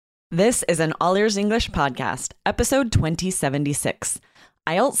This is an All Ears English podcast, episode 2076,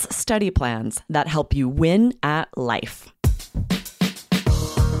 IELTS study plans that help you win at life.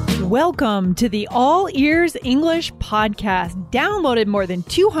 Welcome to the All Ears English podcast, downloaded more than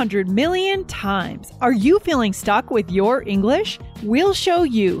 200 million times. Are you feeling stuck with your English? We'll show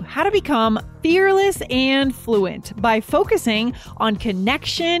you how to become fearless and fluent by focusing on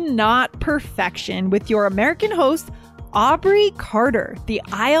connection, not perfection, with your American host, Aubrey Carter, the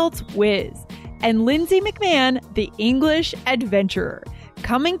IELTS whiz, and Lindsay McMahon, the English adventurer,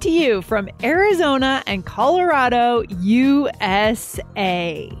 coming to you from Arizona and Colorado,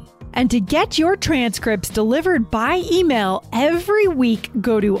 USA. And to get your transcripts delivered by email every week,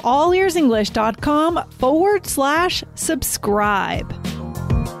 go to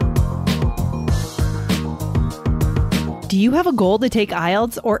allearsenglish.com/subscribe. Do you have a goal to take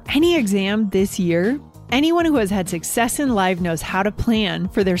IELTS or any exam this year? Anyone who has had success in life knows how to plan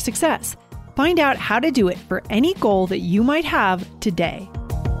for their success. Find out how to do it for any goal that you might have today.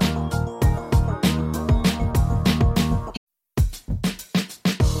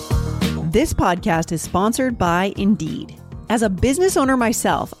 This podcast is sponsored by Indeed. As a business owner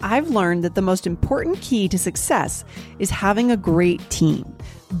myself, I've learned that the most important key to success is having a great team.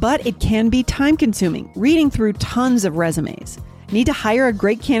 But it can be time-consuming, reading through tons of resumes. Need to hire a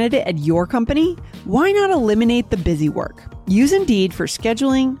great candidate at your company? Why not eliminate the busy work? Use Indeed for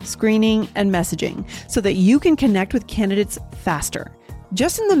scheduling, screening, and messaging so that you can connect with candidates faster.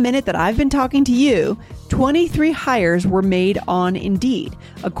 Just in the minute that I've been talking to you, 23 hires were made on Indeed,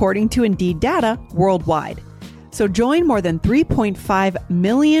 according to Indeed data worldwide. So join more than 3.5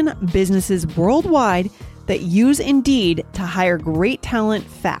 million businesses worldwide that use Indeed to hire great talent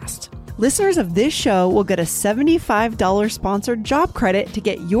fast. Listeners of this show will get a $75 sponsored job credit to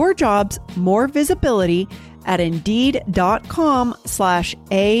get your jobs more visibility at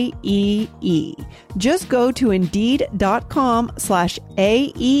Indeed.com/AEE. Just go to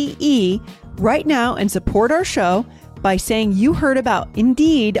Indeed.com/AEE right now and support our show by saying you heard about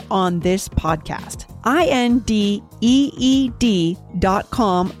Indeed on this podcast.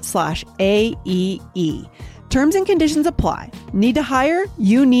 INDEED.com/AEE. Terms and conditions apply. Need to hire?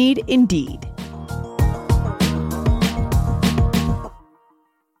 You need Indeed.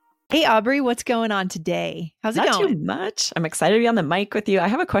 Hey, Aubrey, what's going on today? How's it going? Not too much. I'm excited to be on the mic with you. I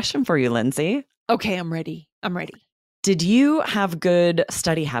have a question for you, Lindsay. Okay, I'm ready. Did you have good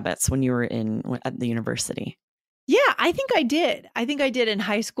study habits when you were at the university? Yeah, I think I did. I did in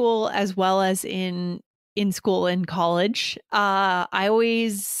high school as well as in school and college. I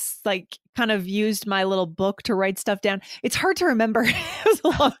always kind of used my little book to write stuff down. It's hard to remember. It was a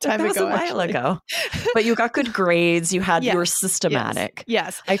long time ago. It was a while ago. But you got good grades. You were systematic.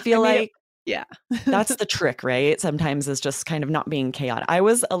 Yes. I feel yeah. That's the trick, right? Sometimes it's just kind of not being chaotic. I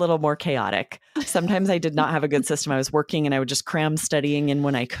was a little more chaotic. Sometimes I did not have a good system. I was working and I would just cram studying in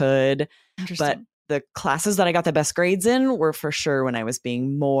when I could. But the classes that I got the best grades in were for sure when I was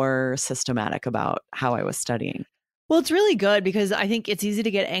being more systematic about how I was studying. Well, it's really good because I think it's easy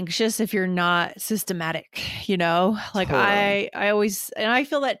to get anxious if you're not systematic, Totally. I always, and I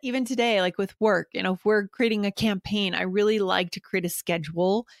feel that even today, like with work, if we're creating a campaign, I really like to create a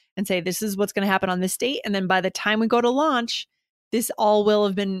schedule and say, this is what's going to happen on this date. And then by the time we go to launch, this all will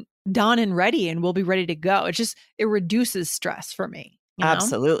have been done and ready and we'll be ready to go. It reduces stress for me.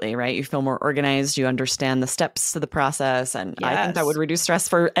 Absolutely, right? You feel more organized. You understand the steps to the process. And yes. I think that would reduce stress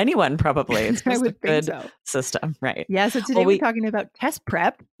for anyone, probably. It's just a good system, right? Yeah, so today we're talking about test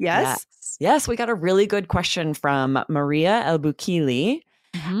prep. Yes. Yes, we got a really good question from Maria El-Bukili.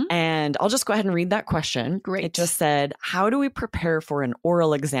 Mm-hmm. And I'll just go ahead and read that question. Great. It just said, how do we prepare for an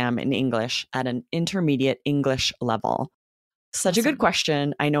oral exam in English at an intermediate English level? Such a good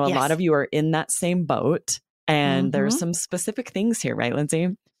question. I know a lot of you are in that same boat. And there's some specific things here, right, Lindsay?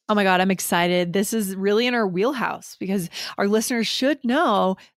 Oh my God, I'm excited. This is really in our wheelhouse because our listeners should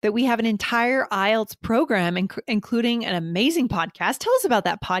know that we have an entire IELTS program, including an amazing podcast. Tell us about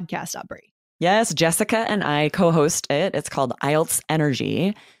that podcast, Aubrey. Yes, Jessica and I co-host it. It's called IELTS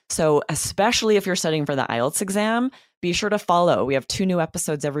Energy. So especially if you're studying for the IELTS exam, be sure to follow. We have 2 new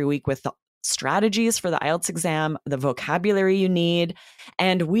episodes every week with the strategies for the IELTS exam, the vocabulary you need.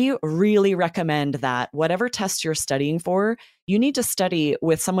 And we really recommend that whatever test you're studying for, you need to study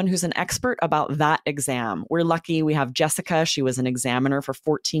with someone who's an expert about that exam. We're lucky we have Jessica. She was an examiner for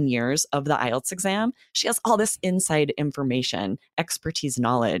 14 years of the IELTS exam. She has all this inside information, expertise,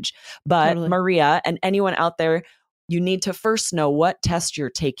 knowledge. But totally. Maria and anyone out there, you need to first know what test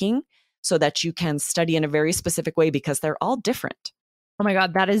you're taking so that you can study in a very specific way because they're all different. Oh my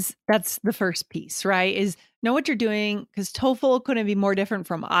God, that's the first piece, right? Is know what you're doing, because TOEFL couldn't be more different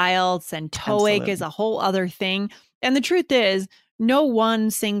from IELTS, and TOEIC is Absolutely. a whole other thing. And the truth is, no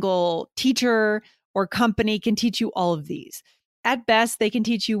one single teacher or company can teach you all of these. At best, they can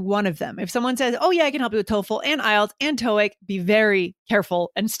teach you one of them. If someone says, "Oh yeah, I can help you with TOEFL and IELTS and TOEIC," be very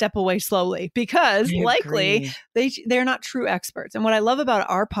careful and step away slowly, because I likely agree. they're not true experts. And what I love about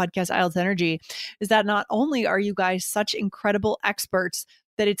our podcast, IELTS Energy, is that not only are you guys such incredible experts,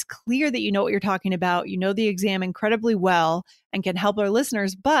 that it's clear that you know what you're talking about, you know the exam incredibly well and can help our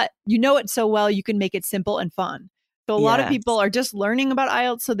listeners, but you know it so well you can make it simple and fun. So a lot of people Yes. are just learning about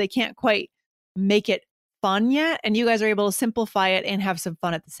IELTS, so they can't quite make it fun yet. And you guys are able to simplify it and have some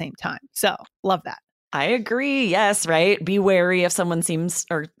fun at the same time. So love that. I agree. Yes, right. Be wary if someone seems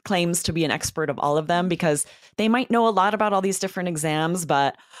or claims to be an expert of all of them, because they might know a lot about all these different exams,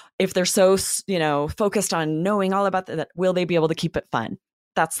 but if they're so, focused on knowing all about that, will they be able to keep it fun?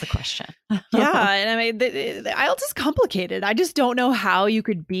 That's the question. Yeah. And I mean, the IELTS is complicated. I just don't know how you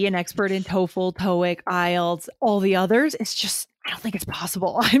could be an expert in TOEFL, TOEIC, IELTS, all the others. It's just, I don't think it's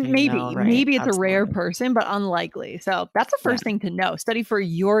possible. I know, right? Maybe it's a rare Absolutely. person, but unlikely. So that's the Yeah. first thing to know. Study for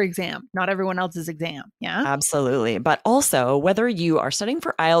your exam, not everyone else's exam. Yeah. Absolutely. But also, whether you are studying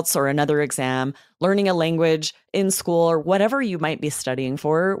for IELTS or another exam, learning a language in school, or whatever you might be studying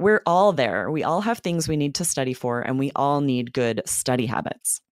for, we're all there. We all have things we need to study for, and we all need good study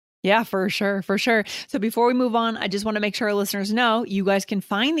habits. Yeah, for sure. For sure. So before we move on, I just want to make sure our listeners know you guys can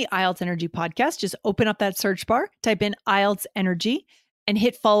find the IELTS Energy podcast. Just open up that search bar, type in IELTS Energy, and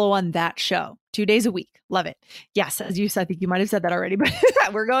hit follow on that show 2 days a week. Love it. Yes, as you said, I think you might have said that already, but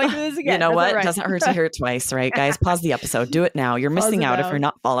we're going through this again. You know That's what? all right. Doesn't hurt to hear it twice, right, guys? Pause the episode. Do it now. You're Pause missing it out if now. you're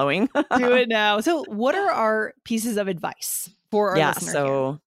not following. Do it now. So, what are our pieces of advice for our Yeah. listener here?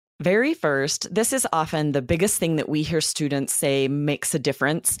 So, very first, this is often the biggest thing that we hear students say makes a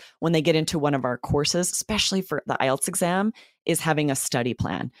difference when they get into one of our courses, especially for the IELTS exam, is having a study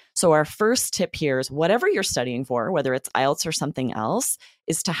plan. So, our first tip here is whatever you're studying for, whether it's IELTS or something else,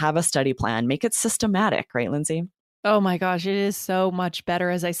 is to have a study plan. Make it systematic, right, Lindsay? Oh my gosh, it is so much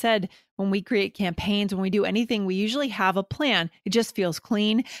better. As I said, when we create campaigns, when we do anything, we usually have a plan. It just feels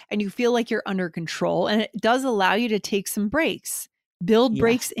clean and you feel like you're under control. And it does allow you to take some breaks, build Yes.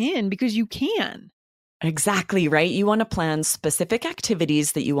 breaks in, because you can. Exactly, right? You want to plan specific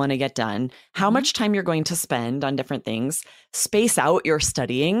activities that you want to get done, how Mhm. much time you're going to spend on different things, space out your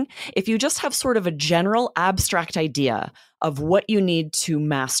studying. If you just have sort of a general abstract idea of what you need to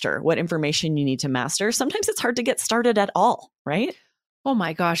master, what information you need to master, sometimes it's hard to get started at all, right? Oh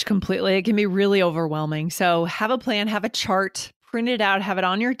my gosh, completely. It can be really overwhelming. So have a plan, have a chart, print it out, have it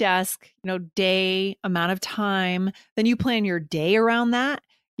on your desk, day, amount of time. Then you plan your day around that.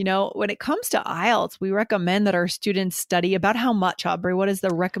 When it comes to IELTS, we recommend that our students study about how much, Aubrey? What is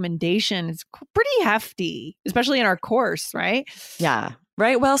the recommendation? It's pretty hefty, especially in our course, right? Yeah.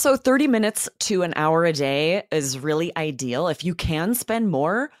 Right. Well, so 30 minutes to an hour a day is really ideal. If you can spend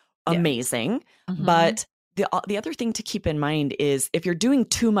more, Yeah. amazing. Mhm. But the other thing to keep in mind is if you're doing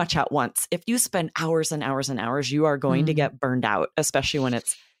too much at once, if you spend hours and hours and hours, you are going to get burned out, especially when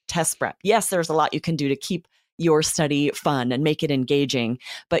it's test prep. Yes, there's a lot you can do to keep your study fun and make it engaging,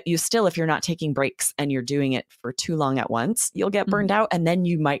 but you still, if you're not taking breaks and you're doing it for too long at once, you'll get burned out, and then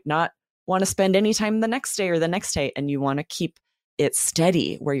you might not want to spend any time the next day or the next day, and you want to keep it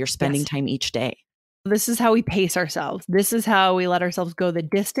steady where you're spending Yes. time each day. This is how we pace ourselves. This is how we let ourselves go the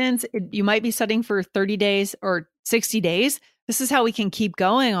distance. You might be studying for 30 days or 60 days. This is how we can keep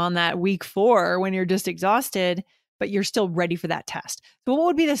going on that week 4 when you're just exhausted, but you're still ready for that test. So what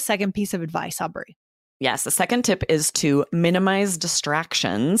would be the second piece of advice, Aubrey? Yes, the second tip is to minimize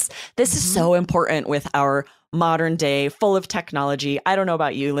distractions. This is so important with our modern day full of technology. I don't know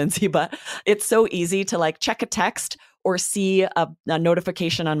about you, Lindsay, but it's so easy to check a text or see a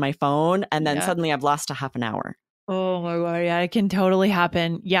notification on my phone, and then suddenly I've lost a half an hour. Oh my God. Yeah, it can totally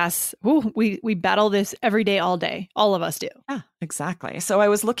happen. Yes. Ooh, we battle this every day, all day. All of us do. Yeah, exactly. So I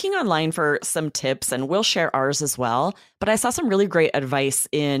was looking online for some tips, and we'll share ours as well. But I saw some really great advice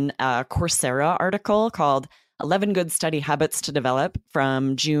in a Coursera article called 11 Good Study Habits to Develop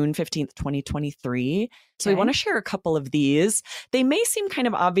from June 15th, 2023. So we want to share a couple of these. They may seem kind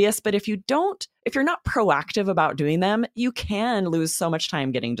of obvious, but if you're not proactive about doing them, you can lose so much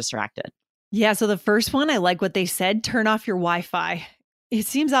time getting distracted. Yeah. So the first one, I like what they said, turn off your Wi-Fi. It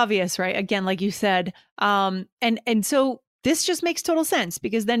seems obvious, right? Again, like you said. And so this just makes total sense,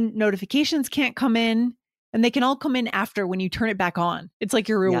 because then notifications can't come in, and they can all come in after when you turn it back on. It's like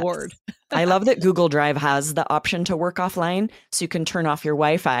your reward. I love that Google Drive has the option to work offline. So you can turn off your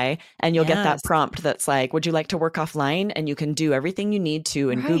Wi-Fi and you'll get that prompt that's like, would you like to work offline? And you can do everything you need to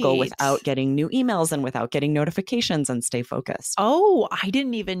in Google without getting new emails and without getting notifications and stay focused. Oh, I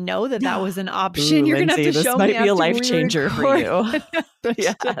didn't even know that was an option. Ooh, You're going to have to Lindsay, show me. me. This might be a life changer for you.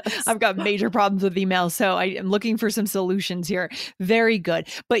 Yes. I've got major problems with email, so I am looking for some solutions here. Very good.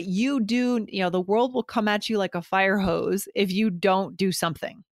 But you do, the world will come at you like a fire hose if you don't do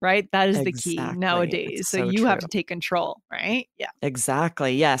something, right? That is the key nowadays. So you have to take control, right? Yeah.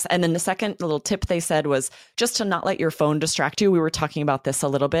 Exactly. Yes. And then the second little tip they said was just to not let your phone distract you. We were talking about this a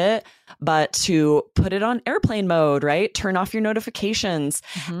little bit, but to put it on airplane mode, right? Turn off your notifications.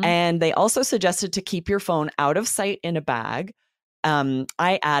 And they also suggested to keep your phone out of sight in a bag.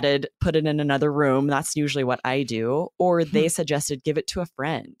 I added, put it in another room. That's usually what I do. Or they suggested give it to a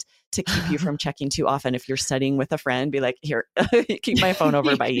friend to keep you from checking too often. If you're studying with a friend, be like, here, keep my phone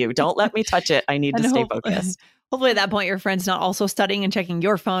over by you. Don't let me touch it. I need to stay focused. Hopefully at that point, your friend's not also studying and checking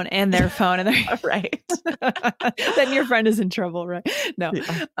your phone and their phone. And they're right. Then your friend is in trouble, right? No,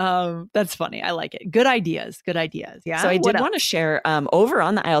 that's funny. I like it. Good ideas. Good ideas. Yeah. So I did want to share over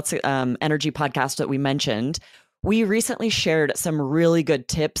on the IELTS Energy podcast that we mentioned, we recently shared some really good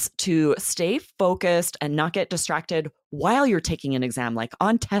tips to stay focused and not get distracted while you're taking an exam, like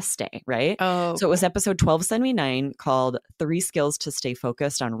on test day, right? Oh, so it was episode 1279 called 3 Skills to Stay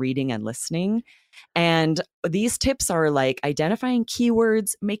Focused on Reading and Listening. And these tips are like identifying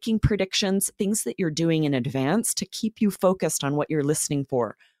keywords, making predictions, things that you're doing in advance to keep you focused on what you're listening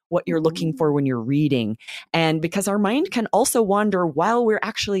for, what you're looking for when you're reading. And because our mind can also wander while we're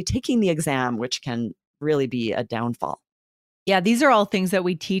actually taking the exam, which can really be a downfall. Yeah, these are all things that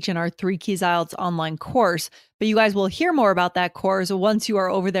we teach in our 3 Keys IELTS online course, but you guys will hear more about that course once you are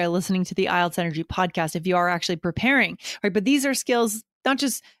over there listening to the IELTS Energy podcast, if you are actually preparing, right? But these are skills, not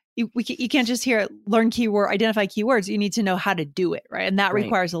just, you can't just learn keyword, identify keywords. You need to know how to do it, right? And that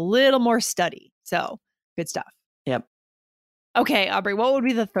requires a little more study. So good stuff. Yep. Okay, Aubrey, what would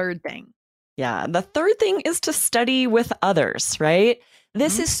be the third thing? Yeah, the third thing is to study with others, right?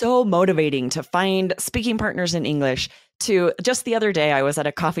 This is so motivating to find speaking partners in English. Just the other day, I was at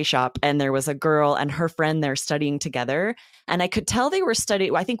a coffee shop and there was a girl and her friend there studying together. And I could tell they were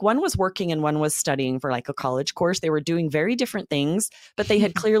studying. I think one was working and one was studying for like a college course. They were doing very different things, but they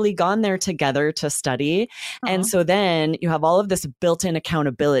had clearly gone there together to study. And so then you have all of this built-in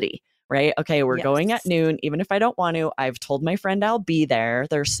accountability, right? Okay, we're going at noon. Even if I don't want to, I've told my friend I'll be there.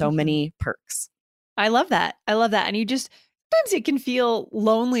 There's so many perks. I love that. And sometimes it can feel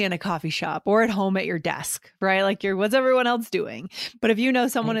lonely in a coffee shop or at home at your desk, right? Like what's everyone else doing? But if you know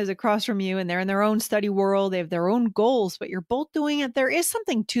someone is across from you and they're in their own study world, they have their own goals, but you're both doing it, there is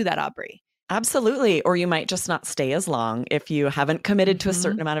something to that, Aubrey. Absolutely. Or you might just not stay as long. If you haven't committed to a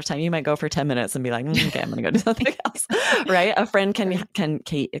certain amount of time, you might go for 10 minutes and be like, okay, I'm going to go do something else, right? A friend can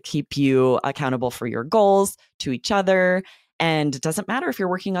keep you accountable for your goals to each other. And it doesn't matter if you're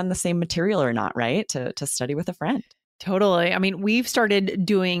working on the same material or not, right? To study with a friend. Totally. I mean, we've started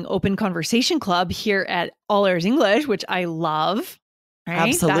doing Open Conversation Club here at All Ears English, which I love. Right?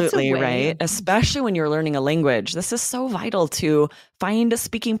 Absolutely, right? Especially when you're learning a language. This is so vital to find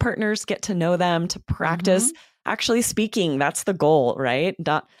speaking partners, get to know them, to practice actually speaking. That's the goal, right?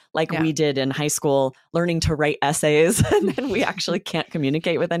 Not like we did in high school, learning to write essays, and then we actually can't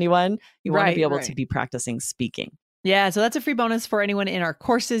communicate with anyone. You want to be able to be practicing speaking. Yeah, so that's a free bonus for anyone in our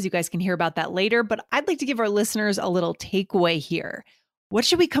courses. You guys can hear about that later, but I'd like to give our listeners a little takeaway here. What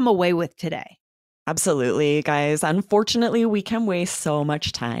should we come away with today? Absolutely, guys. Unfortunately, we can waste so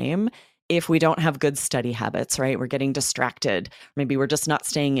much time if we don't have good study habits, right? We're getting distracted. Maybe we're just not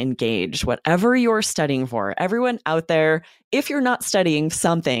staying engaged. Whatever you're studying for, everyone out there, if you're not studying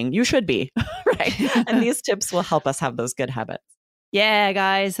something, you should be, right? And these tips will help us have those good habits. Yeah,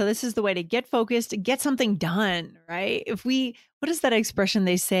 guys. So this is the way to get focused, get something done, right? What is that expression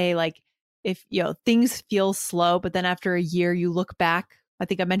they say? Like if, things feel slow, but then after a year you look back, I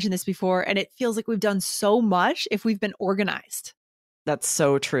think I mentioned this before, and it feels like we've done so much if we've been organized. That's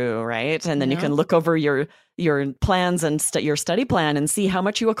so true, right? And then you can look over your plans and your study plan and see how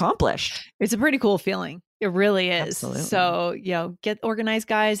much you accomplished. It's a pretty cool feeling. It really is. Absolutely. So, get organized,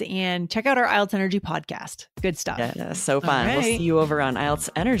 guys, and check out our IELTS Energy podcast. Good stuff. Yeah, so fun. We'll see you over on IELTS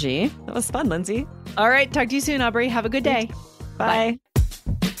Energy. That was fun, Lindsay. All right. Talk to you soon, Aubrey. Have a good day. Bye.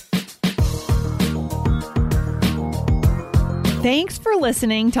 Thanks for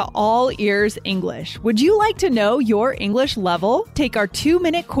listening to All Ears English. Would you like to know your English level? Take our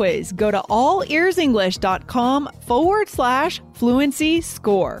 2-minute quiz. Go to allearsenglish.com/fluency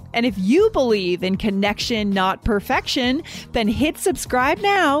score. And if you believe in connection, not perfection, then hit subscribe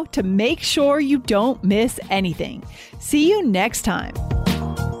now to make sure you don't miss anything. See you next time.